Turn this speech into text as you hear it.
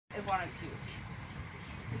iguana's huge.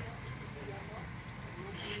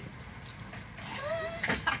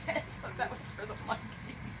 So that was for the monkey.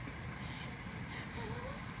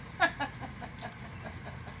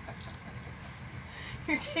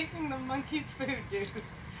 You're taking the monkey's food, dude.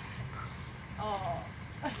 Oh.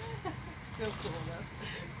 Still cool though.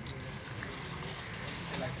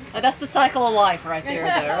 Oh, that's the cycle of life right there,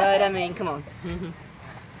 though, right? I mean, come on.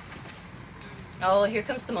 Oh, here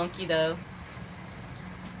comes the monkey, though.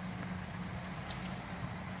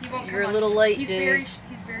 He won't You're come a little late, he's dude.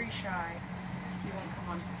 He's very shy. He won't come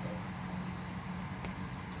on.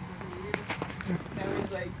 Now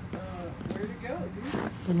he's like, where to go, dude?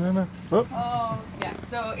 Banana. Oh. Oh, yeah.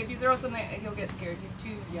 So if you throw something, he'll get scared. He's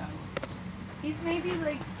too young. He's maybe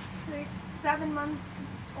like 6, 7 months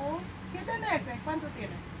old. 7 meses. ¿Cuánto tiene?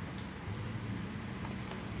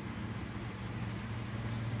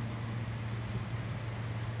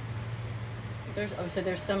 So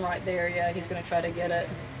there's some right there. Yeah, he's gonna try to get it.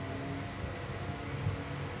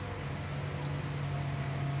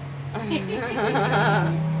 Look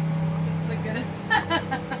at it.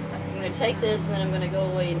 I'm gonna take this and then I'm gonna go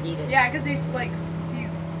away and eat it. Yeah, because he's like he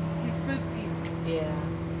spooks you. Yeah.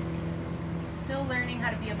 Still learning how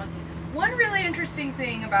to be a monkey. One really interesting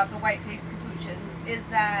thing about the white-faced capuchins is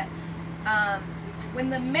that when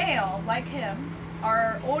the male, like him,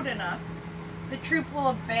 are old enough, the troop will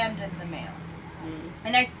abandon the male.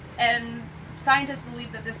 And scientists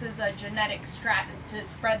believe that this is a genetic strategy to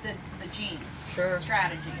spread the gene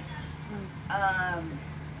strategy.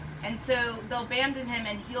 And so they'll abandon him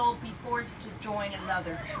and he'll be forced to join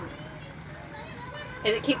another troop.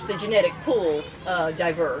 And it keeps the genetic pool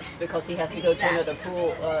diverse because he has to go to another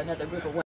pool, another group of women.